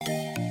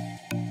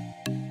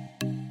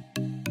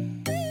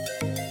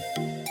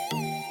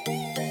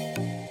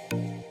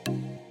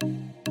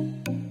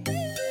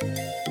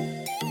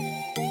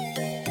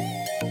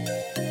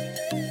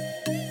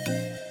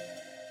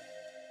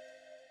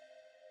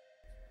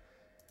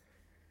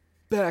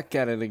Back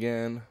at it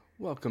again.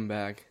 Welcome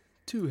back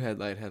to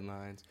Headlight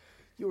Headlines,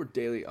 your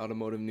daily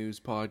automotive news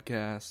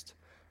podcast.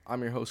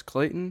 I'm your host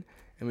Clayton,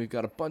 and we've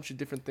got a bunch of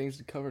different things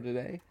to cover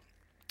today.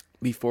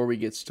 Before we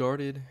get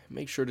started,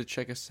 make sure to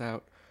check us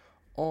out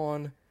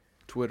on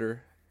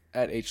Twitter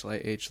at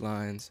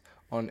HlightHlines,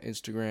 on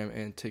Instagram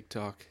and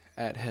TikTok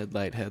at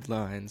Headlight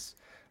Headlines.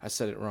 I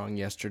said it wrong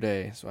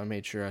yesterday, so I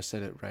made sure I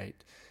said it right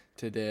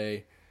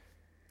today.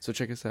 So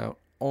check us out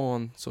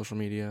on social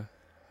media.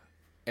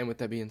 And with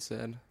that being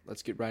said,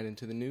 let's get right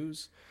into the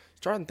news.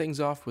 Starting things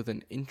off with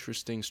an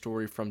interesting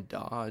story from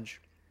Dodge.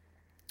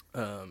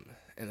 And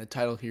the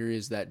title here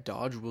is that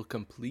Dodge will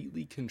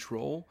completely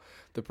control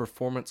the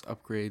performance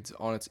upgrades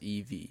on its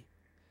EVs,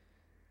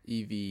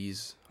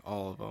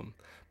 all of them.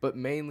 But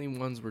mainly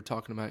ones we're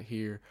talking about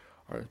here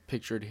are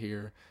pictured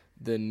here.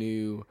 The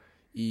new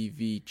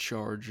EV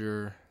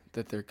charger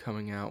that they're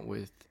coming out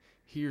with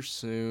here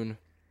soon.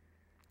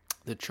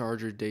 The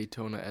Charger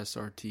Daytona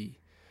SRT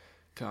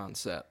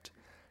concept.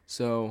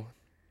 So,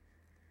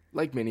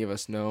 like many of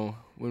us know,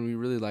 when we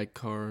really like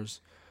cars,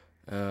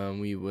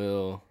 we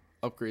will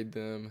upgrade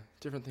them,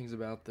 different things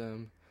about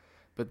them.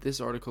 But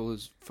this article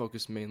is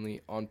focused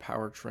mainly on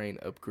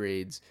powertrain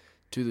upgrades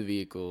to the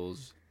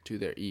vehicles, to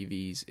their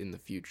EVs in the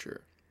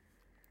future.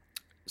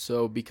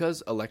 So,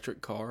 because electric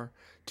car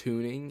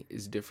tuning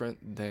is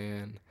different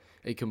than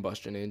a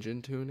combustion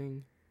engine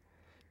tuning,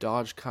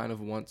 Dodge kind of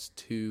wants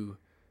to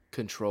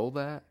control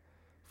that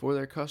for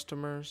their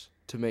customers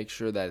to make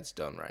sure that it's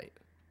done right.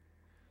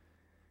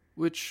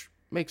 Which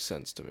makes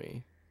sense to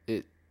me.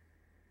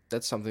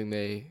 That's something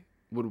they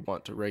would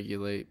want to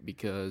regulate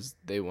because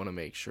they want to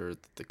make sure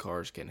that the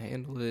cars can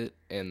handle it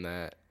and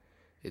that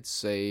it's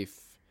safe,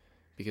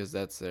 because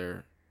that's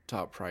their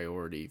top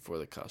priority for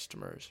the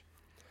customers.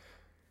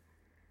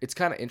 It's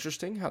kind of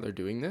interesting how they're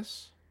doing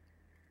this.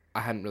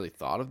 I hadn't really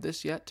thought of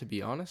this yet, to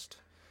be honest.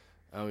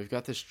 We've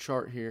got this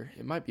chart here.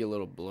 It might be a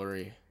little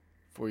blurry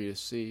for you to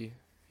see.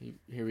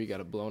 Here we got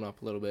it blown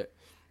up a little bit.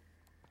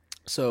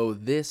 So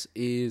this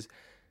is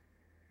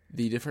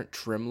the different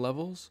trim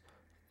levels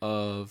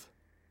of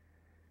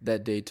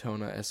that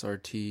Daytona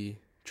SRT,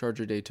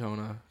 Charger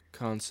Daytona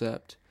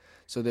concept.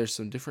 So there's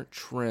some different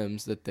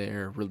trims that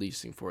they're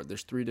releasing for it.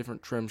 There's 3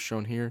 different trims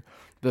shown here.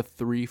 The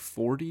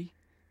 340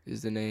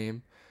 is the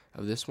name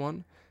of this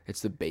one. It's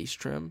the base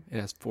trim.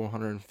 It has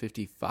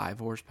 455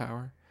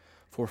 horsepower.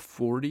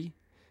 440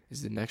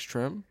 is the next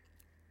trim.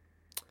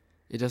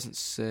 It doesn't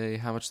say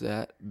how much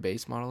that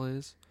base model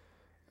is.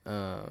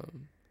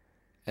 And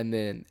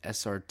then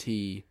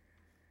SRT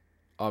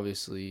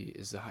obviously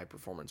is the high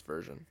performance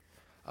version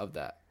of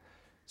that.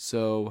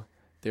 So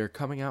they're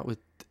coming out with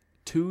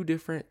 2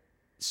 different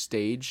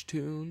stage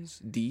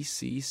tunes,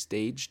 DC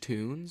stage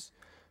tunes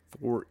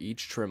for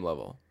each trim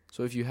level.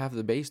 So if you have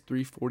the base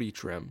 340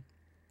 trim,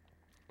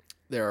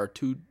 there are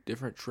 2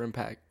 different trim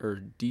pack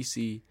or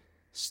DC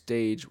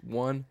stage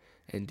 1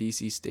 and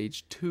DC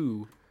stage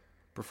 2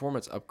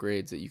 performance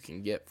upgrades that you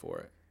can get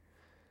for it.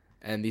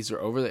 And these are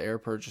over the air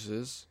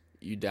purchases.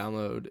 You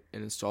download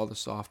and install the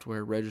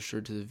software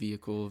registered to the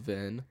vehicle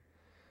VIN,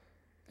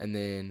 and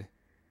then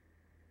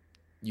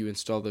you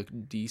install the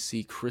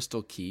DC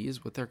crystal key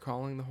is what they're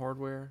calling the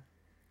hardware,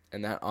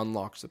 and that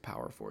unlocks the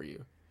power for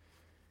you.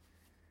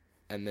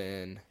 And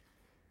then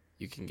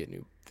you can get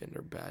new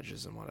vendor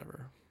badges and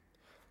whatever.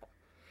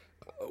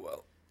 Oh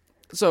well.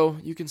 So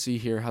you can see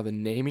here how the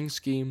naming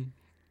scheme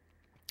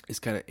is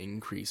kind of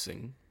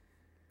increasing.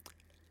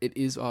 It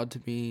is odd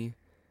to me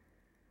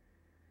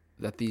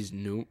that the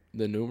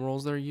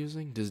numerals they're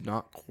using does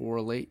not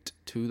correlate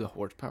to the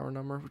horsepower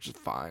number, which is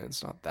fine.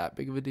 It's not that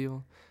big of a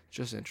deal. It's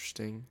just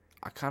interesting.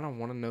 I kind of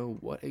want to know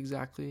what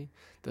exactly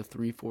the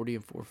 340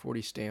 and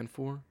 440 stand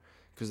for,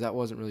 because that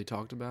wasn't really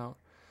talked about.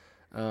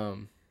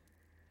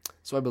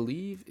 So I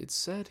believe it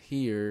said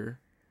here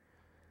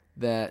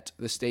that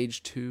the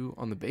stage 2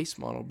 on the base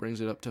model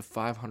brings it up to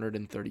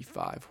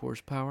 535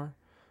 horsepower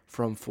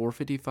from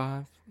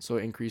 455, so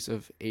an increase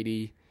of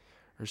 80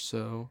 or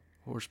so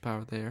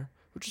horsepower there,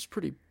 which is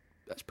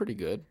that's pretty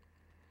good.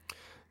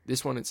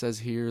 This one, it says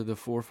here, the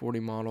 440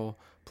 model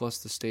plus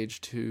the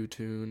stage 2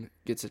 tune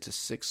gets it to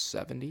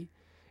 670.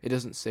 It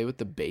doesn't say what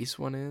the base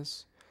one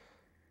is.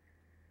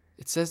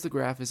 It says the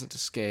graph isn't to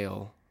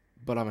scale,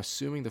 but I'm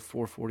assuming the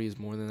 440 is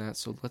more than that.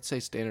 So let's say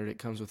standard it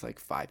comes with like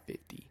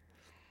 550,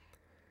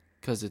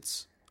 because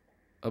it's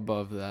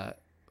above that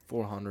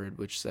 400,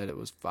 which said it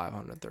was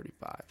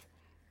 535.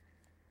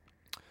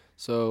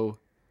 So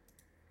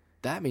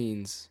that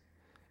means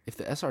if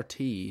the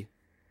SRT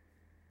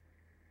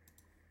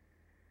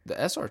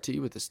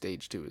with the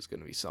stage 2 is going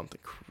to be something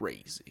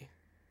crazy.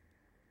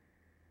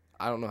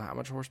 I don't know how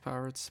much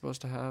horsepower it's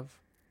supposed to have,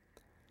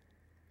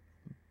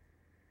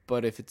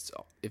 but if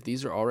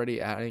these are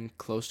already adding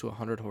close to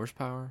 100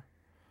 horsepower,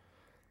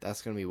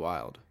 that's going to be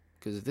wild.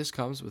 Because if this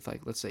comes with,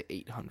 like, let's say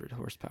 800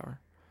 horsepower,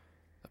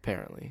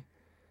 apparently,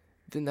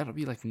 then that'll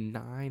be like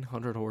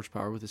 900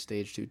 horsepower with a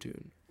stage 2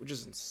 tune, which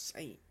is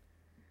insane.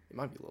 It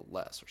might be a little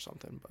less or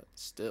something, but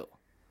still,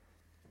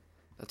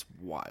 that's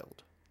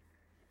wild.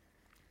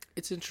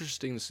 It's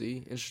interesting to see,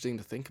 interesting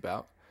to think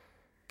about.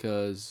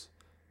 because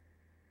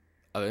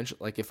eventually,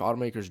 like, if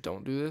automakers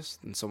don't do this,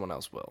 then someone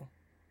else will,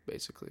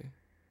 basically.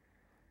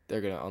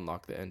 They're going to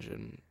unlock the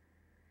engine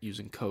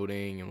using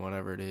coding and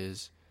whatever it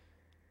is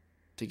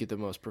to get the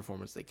most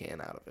performance they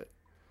can out of it.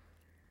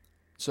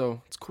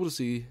 So it's cool to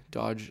see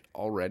Dodge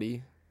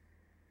already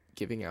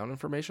giving out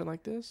information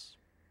like this.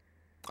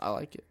 I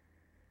like it.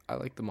 I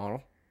like the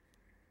model.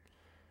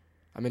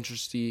 I'm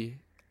interested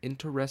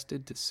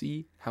to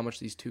see how much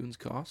these tunes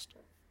cost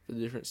for the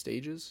different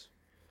stages.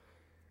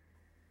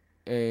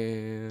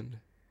 And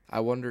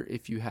I wonder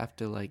if you have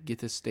to like get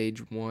the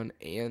stage 1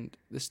 and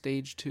the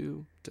stage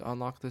 2 to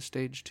unlock the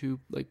stage 2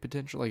 like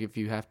potential. Like if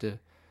you have to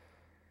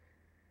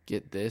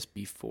get this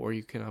before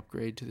you can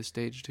upgrade to the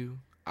stage 2.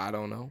 I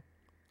don't know.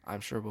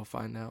 I'm sure we'll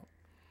find out.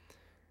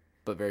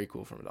 But very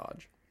cool from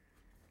Dodge.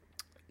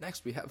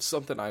 Next, we have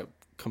something I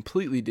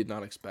completely did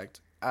not expect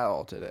at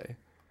all today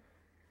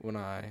when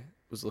I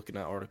was looking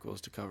at articles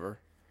to cover.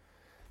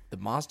 The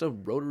Mazda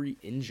rotary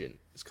engine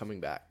is coming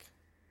back.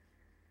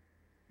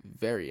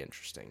 Very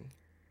interesting.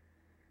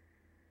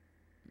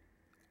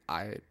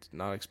 I did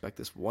not expect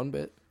this one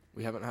bit.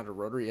 We haven't had a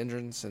rotary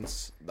engine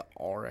since the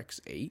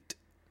RX-8,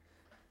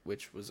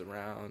 which was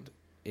around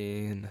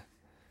in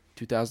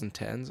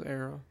 2010s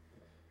era.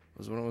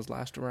 Was when it was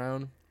last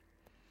around.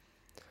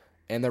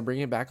 And they're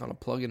bringing it back on a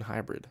plug-in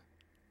hybrid.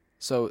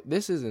 So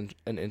this is an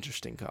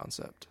interesting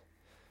concept.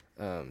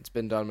 It's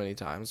been done many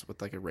times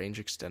with like a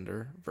range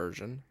extender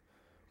version.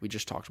 We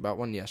just talked about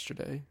one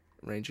yesterday,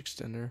 range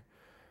extender.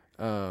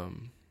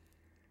 And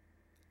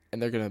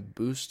they're going to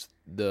boost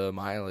the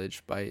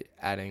mileage by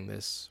adding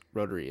this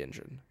rotary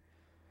engine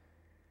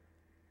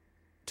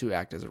to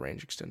act as a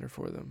range extender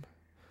for them.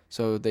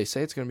 So they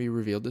say it's going to be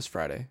revealed this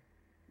Friday,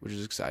 which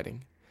is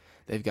exciting.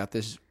 They've got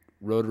this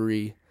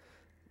rotary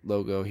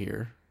logo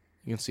here.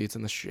 You can see it's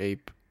in the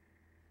shape,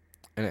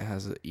 and it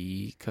has an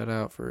E cut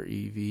out for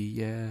EV.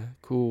 Yeah,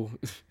 cool.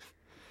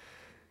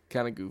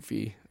 Kind of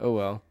goofy. Oh,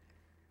 well.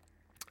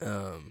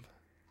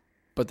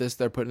 But this,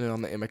 they're putting it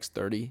on the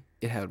MX-30.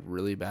 It had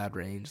really bad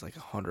range, like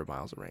 100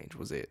 miles of range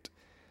was it,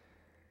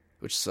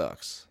 which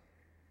sucks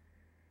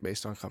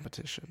based on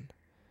competition.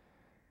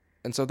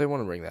 And so they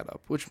want to bring that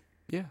up, which,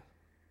 yeah,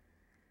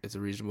 it's a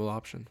reasonable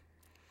option.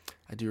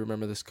 I do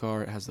remember this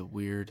car. It has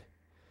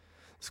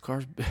this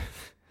car's,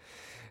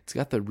 it's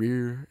got the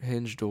rear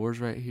hinge doors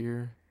right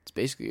here. It's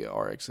basically a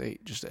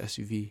RX-8, just an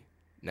SUV.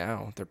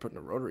 Now they're putting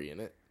a rotary in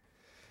it.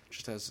 It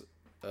just has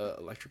an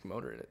electric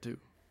motor in it too.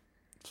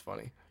 It's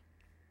funny.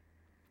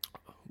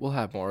 We'll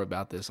have more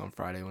about this on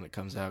Friday when it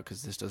comes out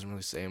because this doesn't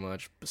really say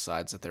much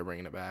besides that they're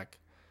bringing it back.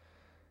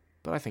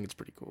 But I think it's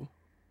pretty cool.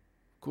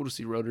 Cool to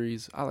see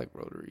rotaries. I like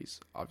rotaries.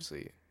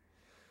 Obviously,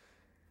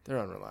 they're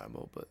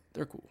unreliable, but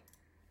they're cool.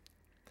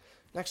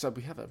 Next up,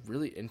 we have a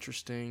really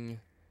interesting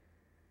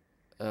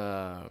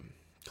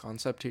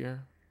concept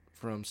here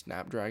from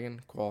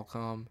Snapdragon.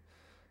 Qualcomm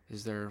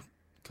is their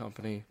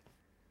company.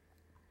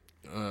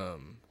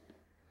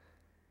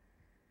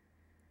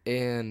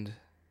 And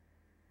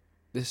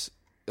this,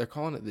 they're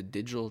calling it the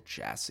digital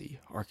chassis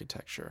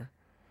architecture.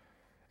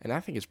 And I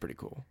think it's pretty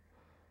cool.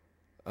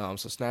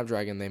 So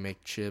Snapdragon, they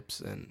make chips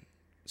and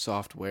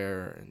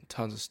software and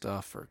tons of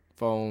stuff for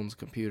phones,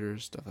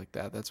 computers, stuff like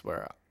that. That's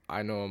where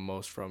I know them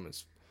most from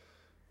is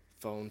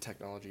phone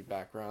technology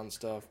background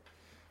stuff.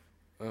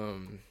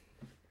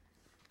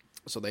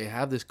 So they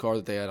have this car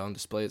that they had on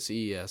display at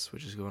CES,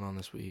 which is going on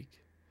this week.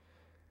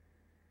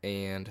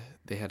 And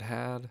they had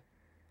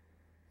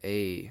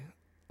a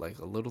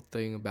little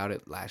thing about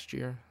it last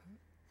year.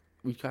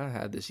 We kind of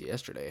had this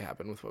yesterday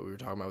happen with what we were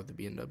talking about with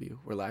the BMW,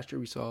 where last year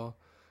we saw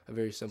a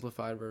very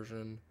simplified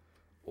version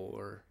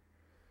or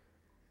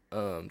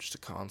just a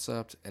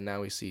concept, and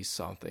now we see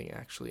something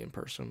actually in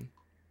person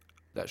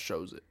that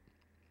shows it.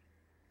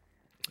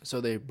 So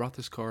they brought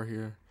this car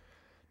here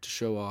to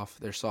show off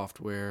their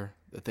software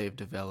that they've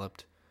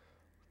developed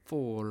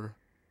for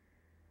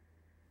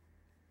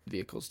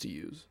vehicles to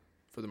use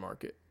for the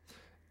market.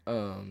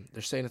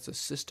 They're saying it's a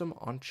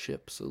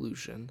system-on-chip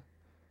solution,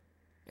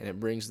 and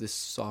it brings this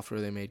software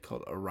they made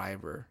called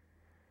Arriver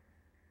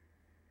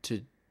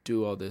to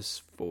do all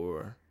this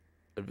for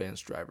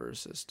advanced driver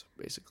assist,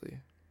 basically.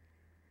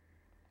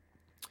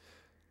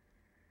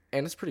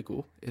 And it's pretty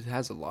cool. It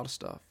has a lot of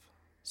stuff.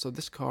 So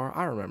this car,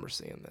 I remember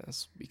seeing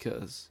this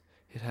because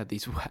it had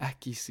these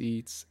wacky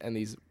seats and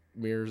these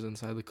mirrors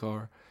inside the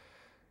car.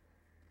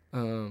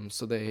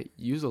 So they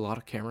use a lot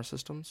of camera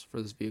systems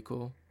for this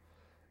vehicle,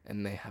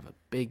 and they have a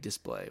big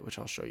display, which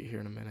I'll show you here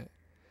in a minute.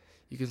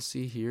 You can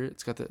see here,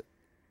 it's got the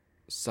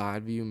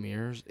side view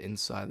mirrors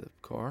inside the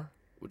car,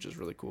 which is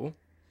really cool.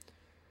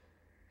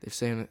 They've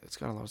saying it's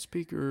got a lot of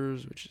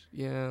speakers, which is,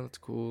 yeah, that's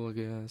cool, I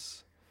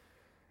guess.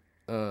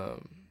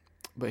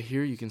 But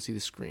here you can see the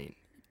screen.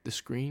 The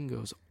screen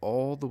goes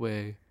all the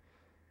way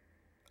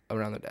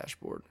around the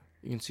dashboard.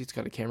 You can see it's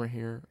got a camera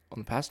here on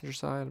the passenger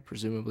side.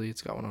 Presumably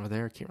it's got one over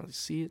there. Can't really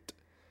see it.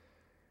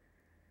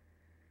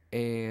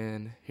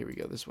 And here we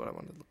go. This is what I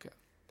wanted to look at.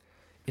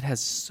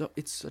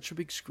 It's such a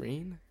big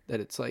screen that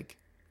it's like,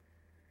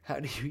 how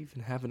do you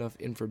even have enough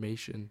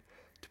information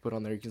to put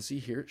on there. You can see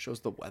here it shows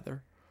the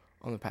weather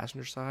on the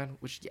passenger side,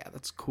 which, yeah,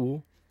 that's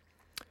cool.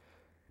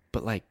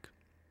 But, like,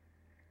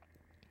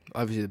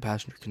 obviously the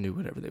passenger can do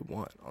whatever they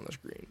want on the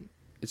screen.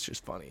 It's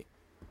just funny.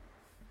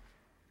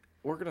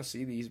 We're going to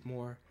see these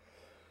more.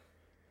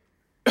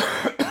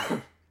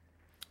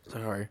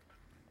 Sorry.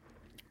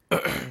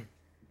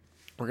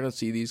 We're going to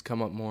see these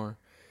come up more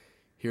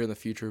here in the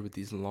future with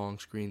these long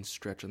screens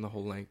stretching the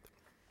whole length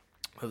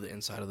of the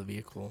inside of the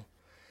vehicle.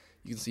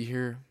 You can see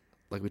here,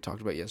 like we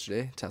talked about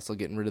yesterday, Tesla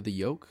getting rid of the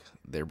yoke.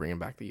 They're bringing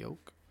back the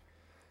yoke.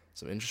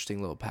 Some interesting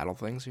little paddle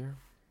things here.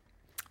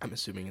 I'm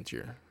assuming it's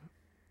your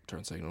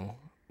turn signal,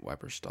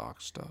 wiper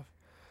stock stuff.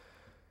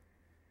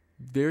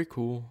 Very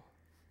cool.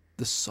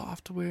 The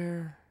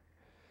software,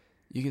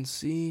 you can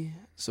see,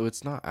 so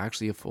it's not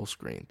actually a full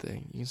screen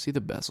thing. You can see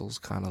the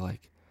bezels kind of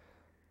like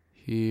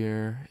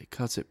here. It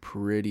cuts it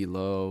pretty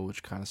low,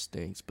 which kind of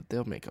stinks, but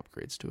they'll make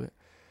upgrades to it.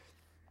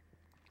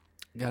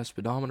 Got a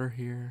speedometer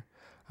here.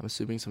 I'm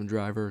assuming some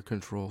driver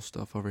control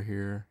stuff over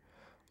here.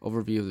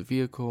 Overview of the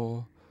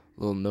vehicle.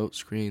 Little note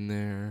screen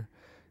there.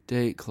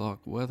 Date, clock,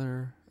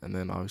 weather. And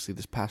then obviously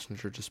this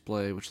passenger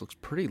display, which looks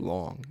pretty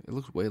long. It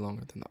looks way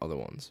longer than the other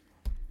ones.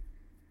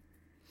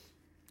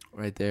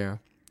 Right there,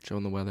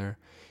 showing the weather.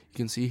 You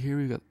can see here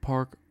we've got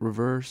park,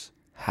 reverse,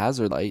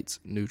 hazard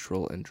lights,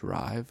 neutral, and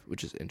drive,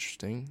 which is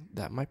interesting.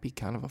 That might be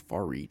kind of a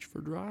far reach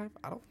for drive.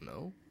 I don't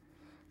know.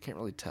 Can't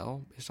really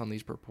tell based on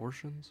these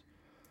proportions.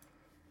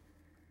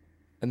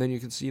 And then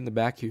you can see in the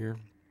back here,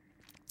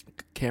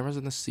 cameras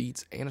in the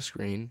seats and a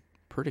screen.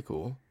 Pretty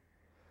cool.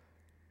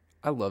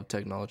 I love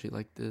technology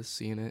like this,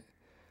 seeing it.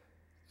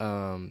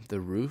 The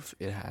roof,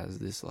 it has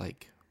this,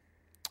 like,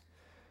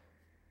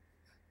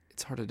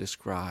 it's hard to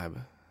describe.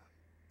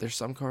 There's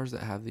some cars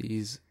that have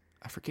these,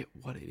 I forget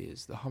what it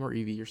is, the Hummer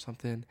EV or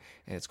something,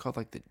 and it's called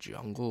like the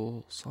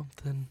Jungle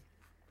something.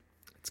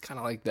 It's kind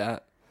of like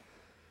that,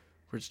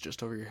 where it's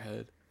just over your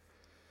head.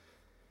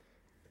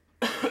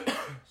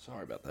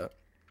 Sorry about that.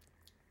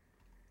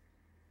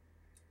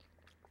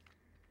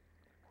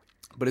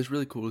 But it's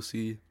really cool to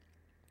see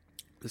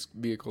this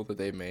vehicle that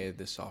they made,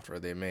 this software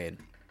they made.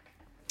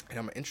 And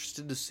I'm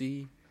interested to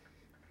see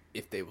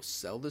if they will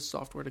sell this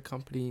software to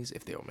companies,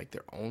 if they will make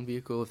their own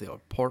vehicle, if they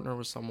will partner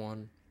with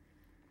someone.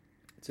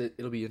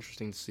 It'll be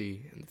interesting to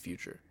see in the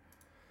future.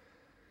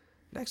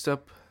 Next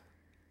up,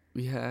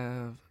 we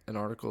have an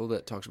article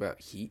that talks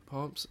about heat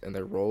pumps and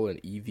their role in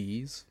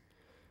EVs,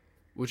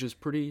 which is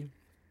pretty...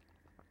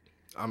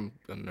 I'm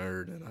a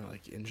nerd and I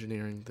like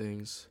engineering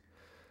things.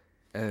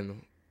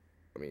 And,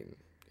 I mean,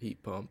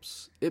 heat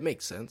pumps, it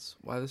makes sense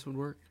why this would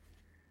work.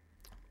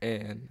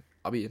 And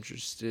I'll be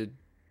interested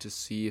to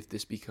see if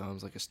this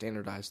becomes like a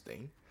standardized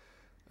thing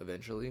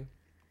eventually.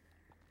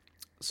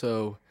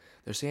 So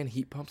they're saying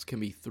heat pumps can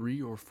be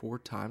 3 or 4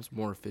 times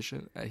more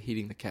efficient at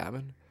heating the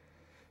cabin,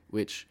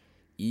 which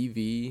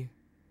EV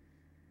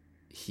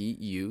heat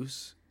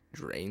use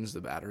drains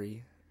the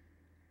battery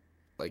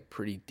like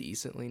pretty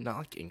decently, not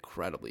like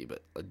incredibly,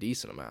 but a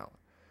decent amount.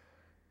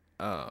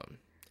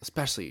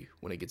 Especially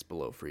when it gets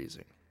below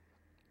freezing.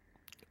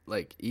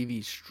 Like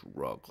EVs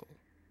struggle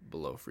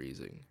below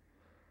freezing.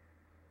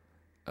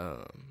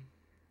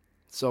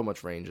 So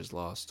much range is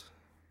lost.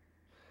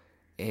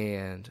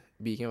 And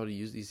being able to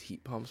use these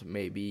heat pumps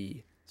may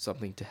be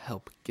something to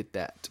help get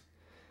that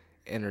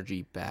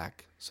energy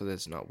back so that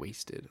it's not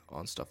wasted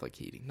on stuff like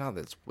heating. Not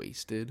that it's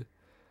wasted,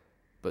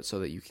 but so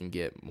that you can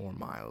get more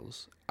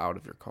miles out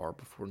of your car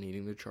before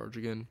needing to charge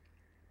again.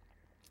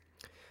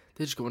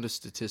 They just go into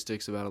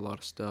statistics about a lot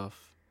of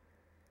stuff.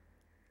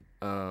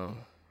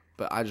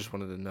 But I just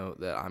wanted to note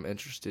that I'm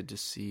interested to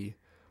see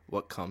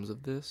what comes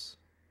of this.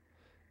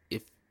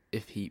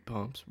 If heat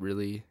pumps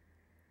really...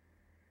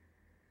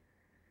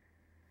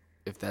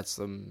 If that's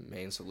the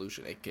main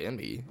solution, it can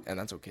be, and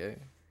that's okay.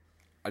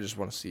 I just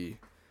want to see,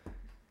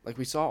 like,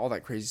 we saw all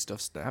that crazy stuff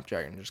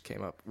Snapdragon just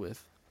came up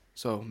with.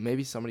 So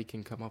maybe somebody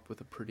can come up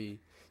with a pretty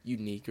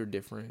unique or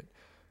different,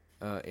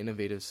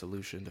 innovative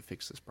solution to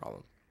fix this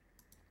problem.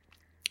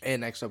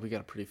 And next up, we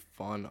got a pretty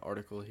fun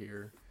article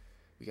here.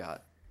 We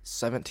got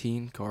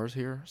 17 cars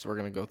here, so we're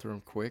going to go through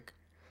them quick,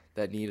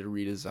 that need a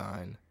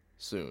redesign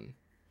soon.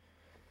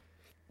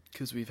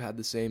 Because we've had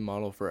the same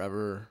model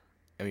forever,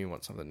 and we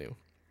want something new.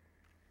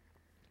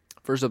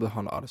 First up, the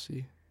Honda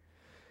Odyssey.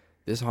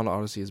 This Honda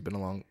Odyssey has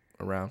been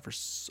around for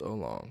so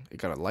long. It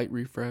got a light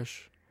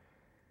refresh,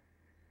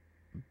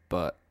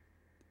 but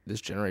this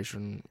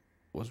generation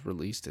was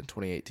released in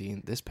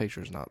 2018. This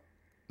picture is not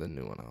the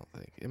new one, I don't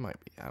think. It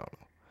might be. I don't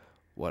know.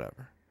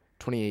 Whatever.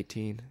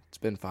 2018. It's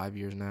been 5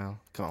 years now.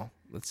 Come on.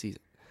 Let's see.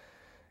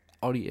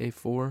 Audi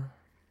A4.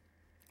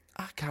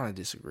 I kind of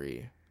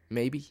disagree.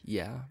 Maybe,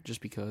 yeah, just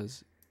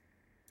because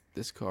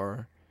this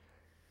car...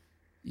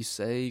 You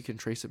say you can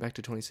trace it back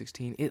to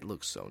 2016. It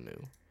looks so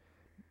new.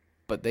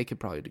 But they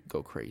could probably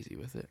go crazy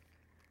with it.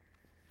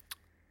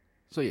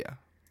 So yeah,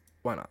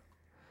 why not?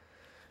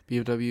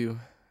 BMW,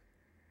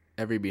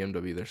 every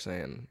BMW they're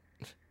saying,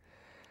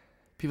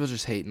 people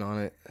just hating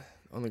on it,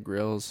 on the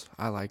grills.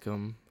 I like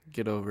them.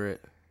 Get over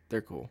it.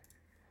 They're cool.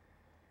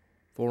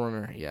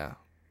 4Runner, yeah,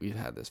 we've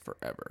had this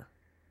forever.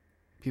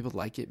 People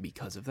like it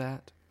because of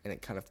that, and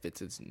it kind of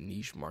fits its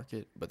niche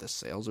market, but the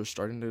sales are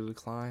starting to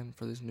decline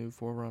for this new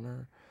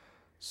 4Runner.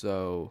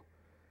 So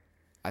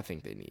I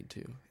think they need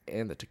to.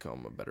 And the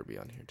Tacoma better be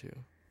on here too.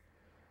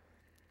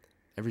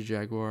 Every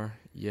Jaguar,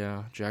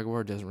 yeah,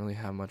 Jaguar doesn't really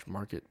have much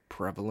market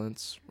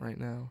prevalence right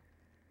now.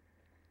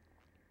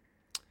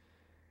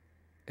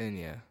 And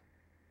yeah.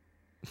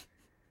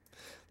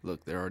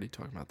 Look, they're already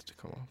talking about the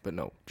Tacoma. But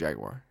no,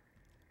 Jaguar.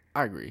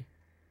 I agree.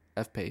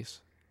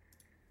 F-Pace.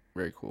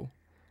 Very cool.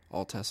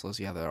 All Teslas,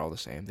 yeah, they're all the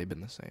same. They've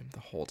been the same the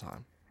whole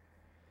time.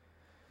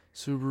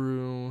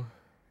 Subaru,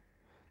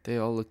 they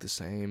all look the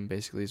same,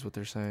 basically, is what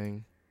they're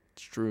saying.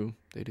 It's true.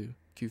 They do.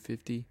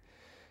 Q50,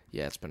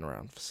 yeah, it's been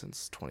around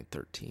since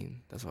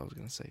 2013. That's what I was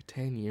going to say.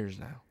 10 years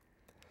now.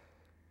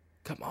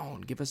 Come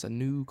on, give us a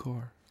new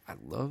car. I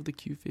love the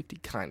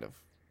Q50, kind of.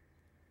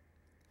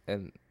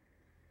 And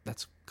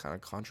that's kind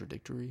of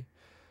contradictory.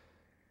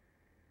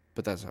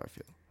 But that's how I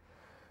feel.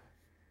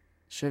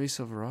 Chevy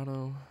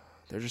Silverado,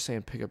 they're just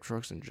saying pickup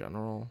trucks in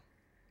general.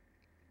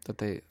 That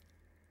they...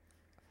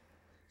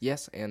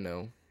 Yes and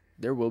no.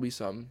 There will be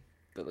some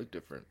that look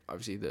different.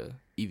 Obviously, the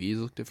EVs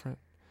look different.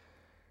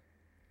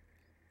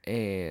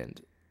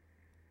 And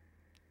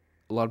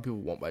a lot of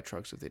people won't buy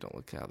trucks if they don't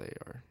look how they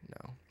are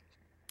now.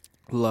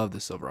 Love the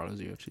Silverado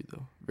ZFG,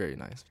 though. Very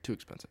nice. Too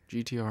expensive.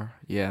 GTR,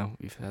 yeah,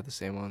 we've had the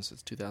same one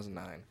since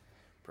 2009,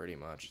 pretty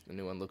much. The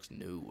new one looks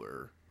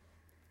newer,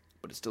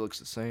 but it still looks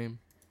the same.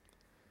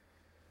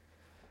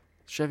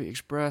 Chevy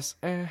Express,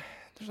 there's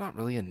not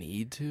really a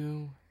need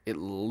to. It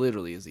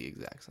literally is the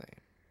exact same.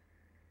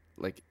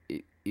 Like,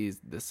 it is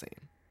the same.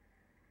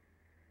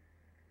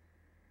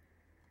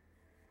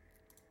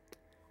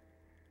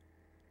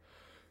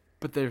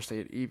 But they're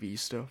saying EV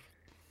stuff.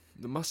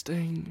 The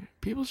Mustang,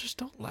 people just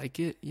don't like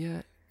it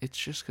yet. It's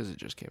just because it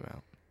just came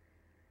out.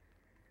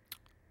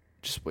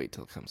 Just wait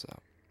till it comes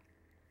out.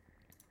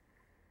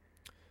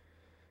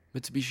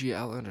 Mitsubishi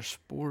Outlander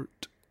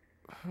Sport.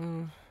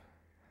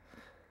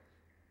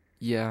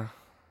 Yeah.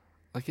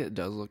 Like, it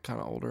does look kind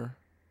of older.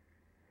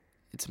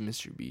 It's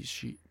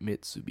Mitsubishi,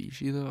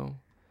 though.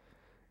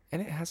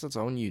 And it has its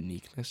own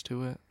uniqueness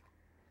to it.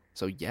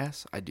 So,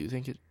 yes, I do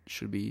think it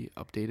should be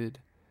updated.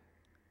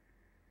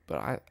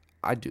 But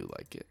I do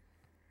like it.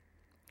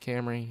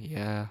 Camry,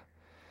 yeah.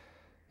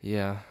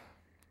 Yeah.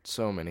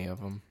 So many of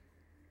them.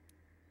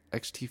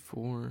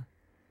 XT4.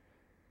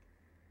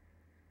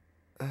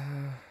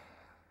 I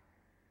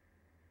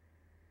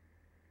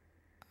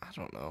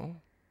don't know.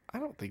 I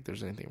don't think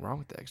there's anything wrong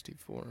with the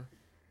XT4.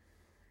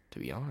 To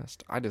be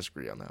honest. I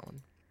disagree on that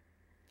one.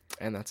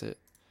 And that's it.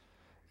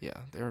 Yeah,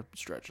 they're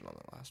stretching on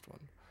the last one.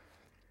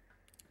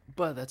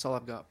 But that's all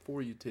I've got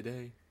for you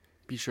today.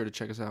 Be sure to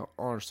check us out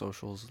on our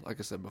socials, like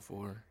I said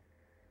before.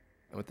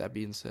 And with that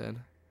being said,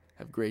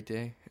 have a great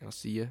day, and I'll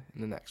see you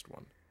in the next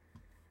one.